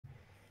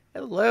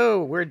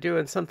Hello, we're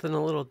doing something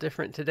a little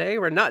different today.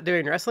 We're not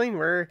doing wrestling.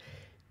 We're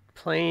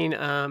playing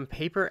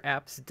Paper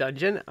Apps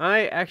Dungeon.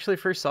 I actually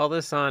first saw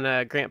this on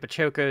Grant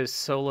Pachoko's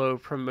solo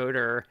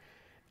promoter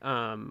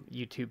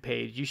YouTube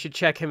page. You should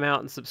check him out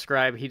and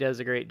subscribe. He does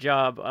a great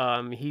job.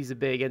 He's a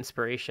big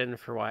inspiration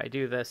for why I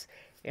do this,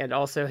 and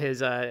also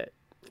his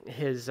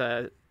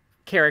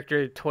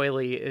character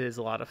Toily is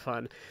a lot of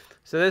fun.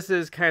 So this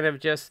is kind of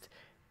just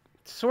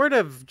sort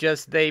of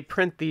just they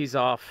print these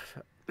off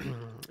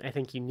I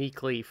think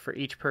uniquely for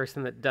each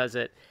person that does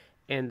it,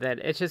 and that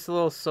it's just a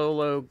little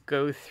solo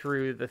go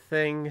through the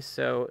thing.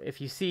 So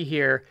if you see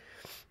here,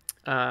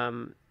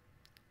 um,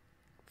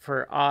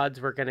 for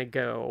odds we're gonna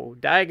go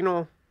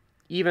diagonal,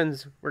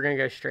 evens we're gonna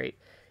go straight.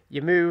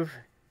 You move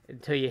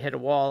until you hit a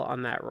wall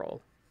on that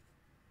roll,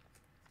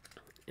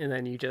 and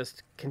then you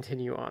just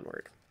continue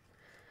onward.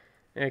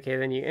 Okay,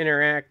 then you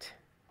interact,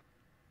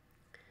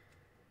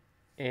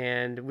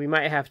 and we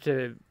might have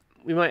to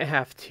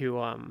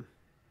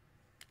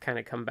kind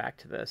of come back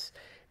to this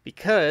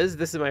because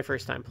this is my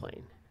first time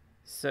playing.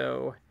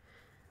 So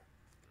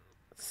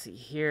let's see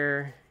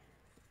here.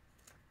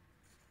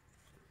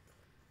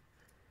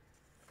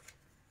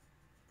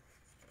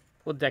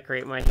 We'll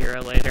decorate my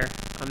hero later.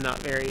 I'm not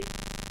very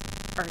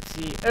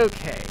artsy.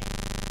 Okay,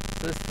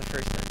 so this is the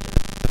first dungeon.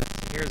 So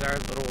here's our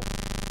little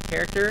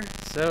character.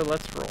 So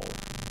let's roll.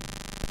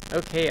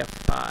 Okay, a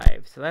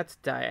 5. So that's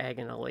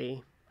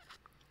diagonally.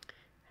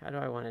 How do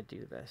I want to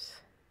do this?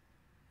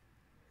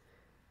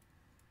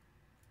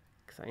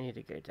 Because I need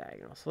to go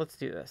diagonal. So let's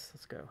do this.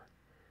 Let's go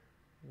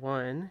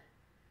 1,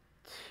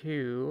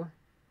 2,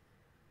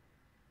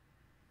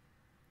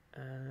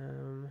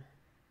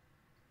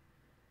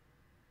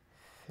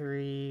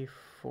 3,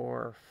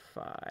 4,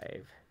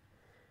 5.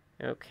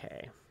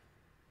 Okay.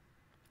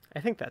 I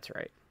think that's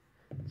right.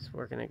 So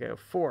we're going to go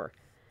 4.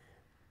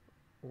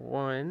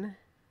 1,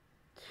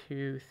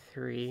 2,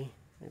 3.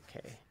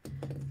 Okay.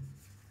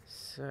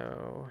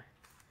 So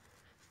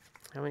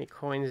how many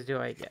coins do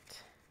I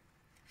get?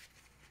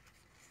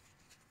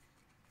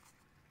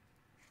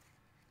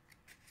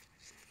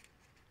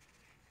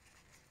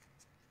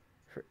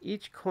 For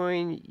each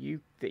coin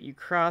that you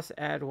cross,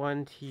 add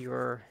 1 to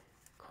your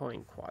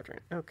coin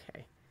quadrant.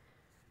 Okay.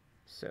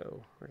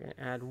 So we're going to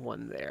add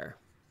 1 there.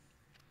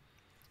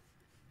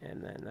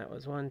 And then that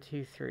was 1,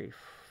 2, 3,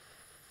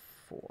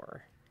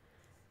 4.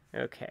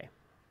 Okay.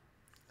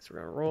 So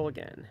we're going to roll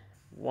again.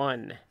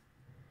 1.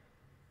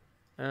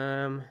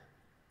 We're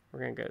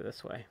going to go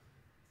this way.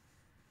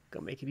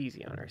 Go make it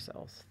easy on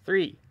ourselves.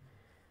 3.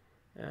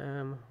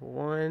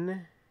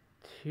 1,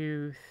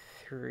 2,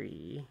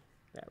 3.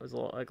 That was a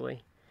little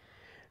ugly.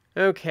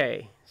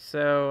 Okay,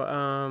 so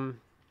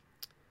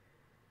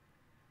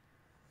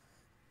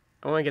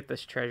I want to get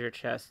this treasure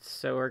chest,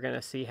 so we're going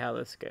to see how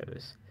this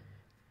goes.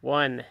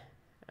 1.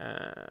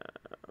 I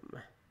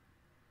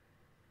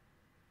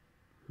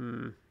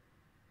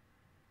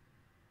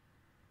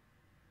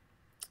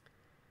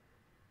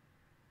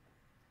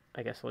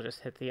guess we'll just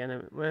hit the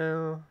enemy.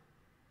 Well,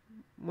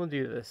 we'll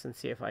do this and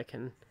see if I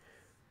can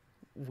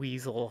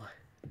weasel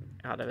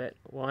out of it.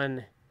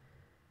 1.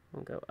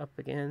 We'll go up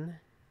again.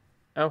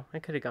 Oh, I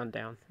could have gone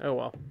down. Oh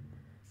well.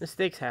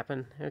 Mistakes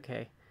happen.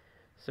 Okay.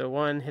 So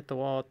 1, hit the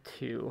wall.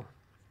 2.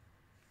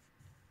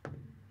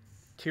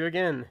 2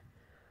 again.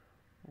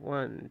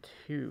 1,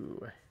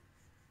 2,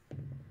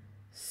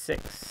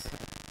 6. This is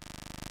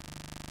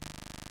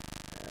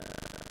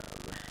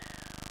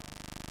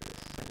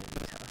going to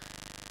be tough.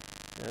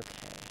 Okay.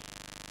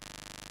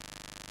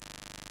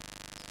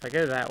 So if I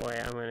go that way,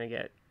 I'm going to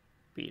get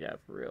beat up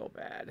real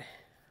bad.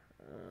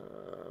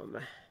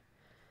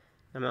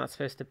 I'm not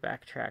supposed to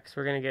backtrack, so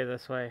we're going to go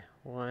this way.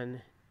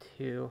 1,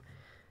 2.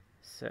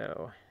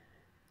 So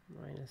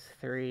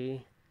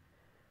 -3.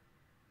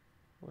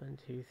 1,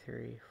 2,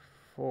 3,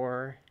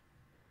 4.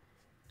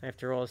 I have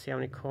to roll to see how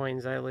many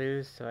coins I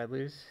lose. So I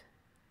lose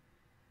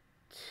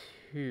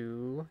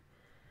 2.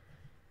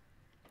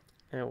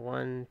 And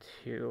 1,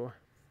 2.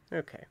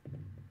 Okay.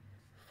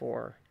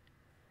 4.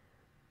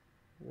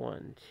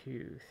 1,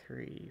 2,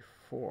 3,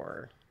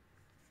 4.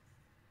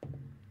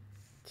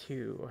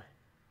 2.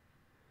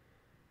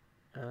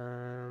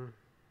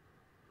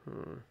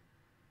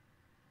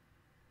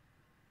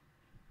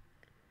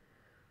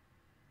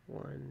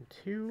 1,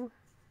 2,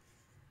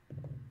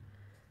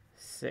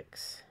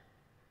 6.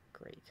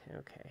 Great.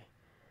 Okay.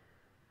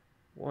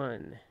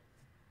 1.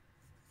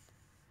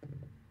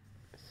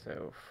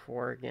 So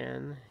 4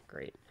 again.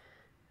 Great.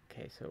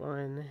 Okay, so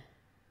 1,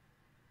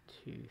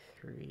 2,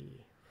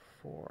 3,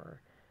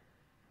 4,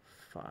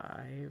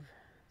 5.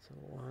 So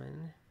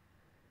 1,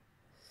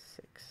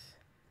 6,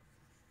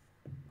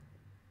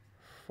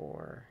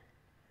 4.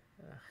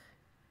 Ugh.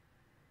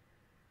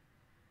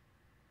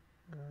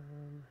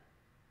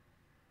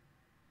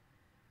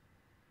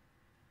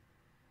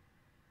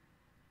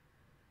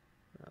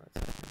 Oh, that's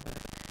not gonna work.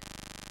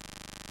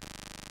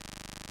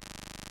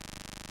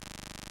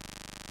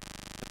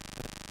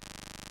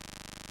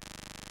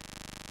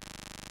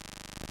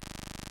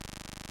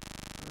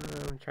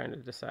 I'm trying to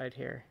decide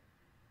here.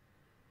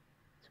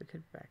 So we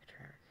could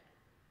backtrack.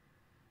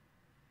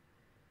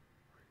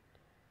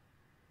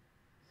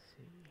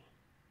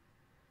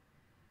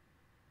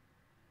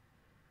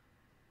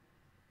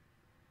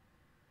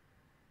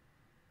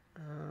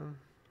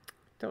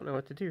 don't know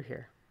what to do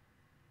here.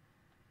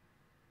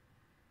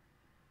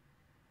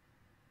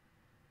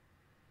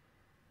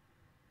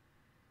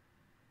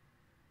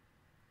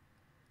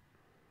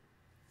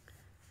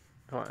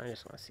 Oh, I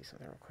just want to see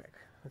something real quick.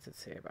 What's it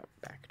say about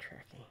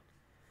backtracking?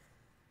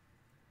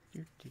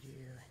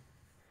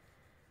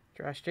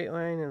 Draw a straight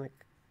line in the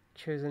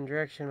chosen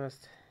direction.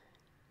 Must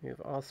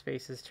move all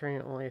spaces,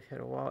 turning only if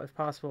hit a wall. If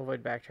possible,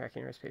 avoid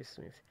backtracking or spaces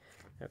moved.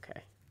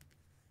 Okay.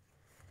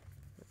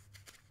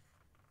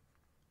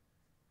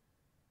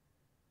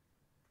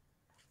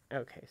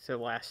 Okay, so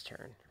last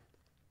turn.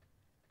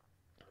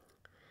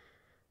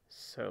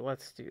 So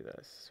let's do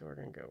this. So we're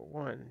going to go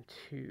 1,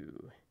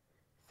 2,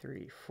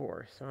 3,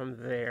 4. So I'm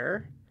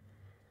there.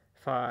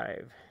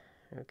 5.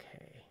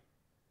 Okay.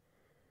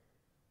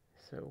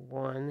 So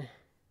 1,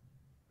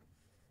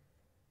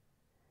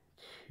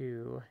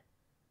 2,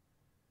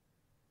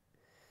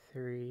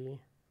 3,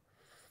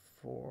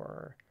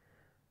 4,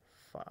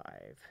 5.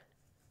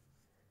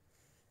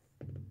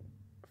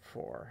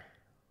 4.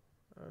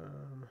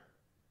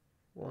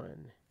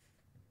 1,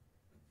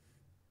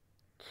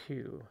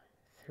 2,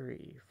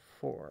 3,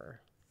 4.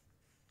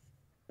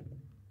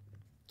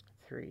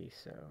 3.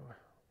 So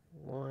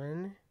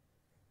 1,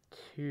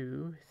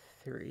 2,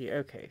 3.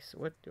 Okay, so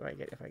what do I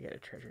get if I get a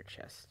treasure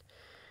chest?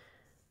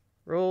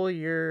 Roll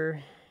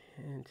your,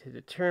 and to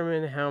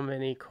determine how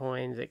many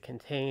coins it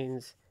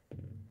contains.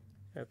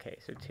 Okay,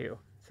 so 2.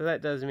 So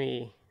that does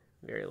me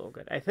very little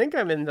good. I think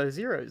I'm in the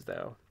zeros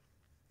though.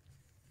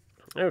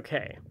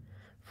 Okay,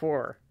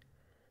 4.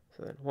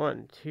 So then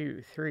 1,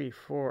 2, 3,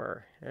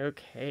 4.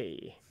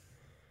 Okay.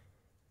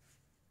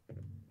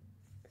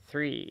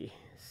 3.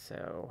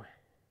 So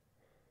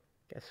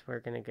guess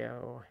we're gonna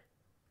go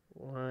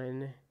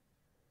 1.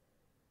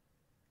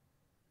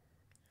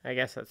 I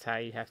guess that's how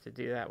you have to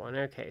do that one.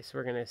 Okay, so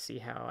we're gonna see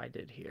how I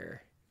did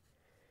here.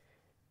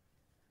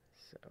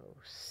 So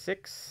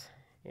 6,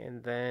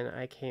 and then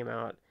I came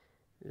out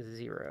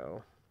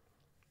 0.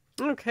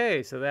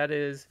 Okay, so that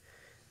is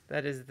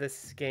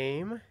this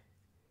game,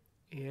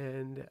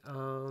 and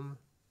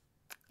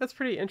that's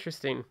pretty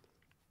interesting.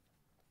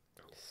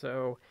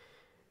 So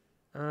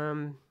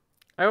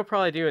I will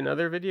probably do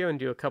another video and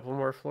do a couple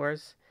more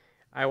floors.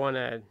 I want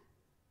to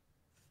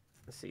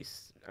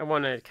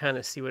kind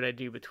of see what I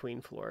do between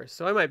floors.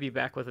 So I might be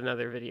back with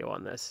another video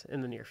on this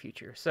in the near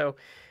future. So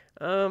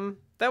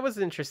that was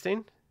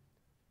interesting.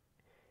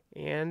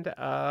 And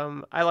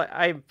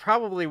I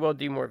probably will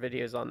do more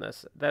videos on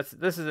this.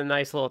 This is a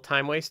nice little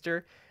time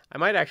waster. I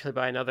might actually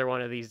buy another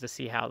one of these to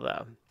see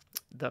how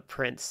the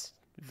prints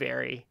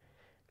vary,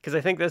 because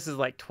I think this is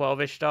like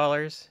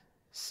 $12-ish.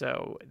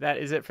 So that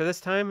is it for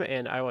this time,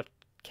 and I will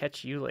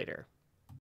catch you later.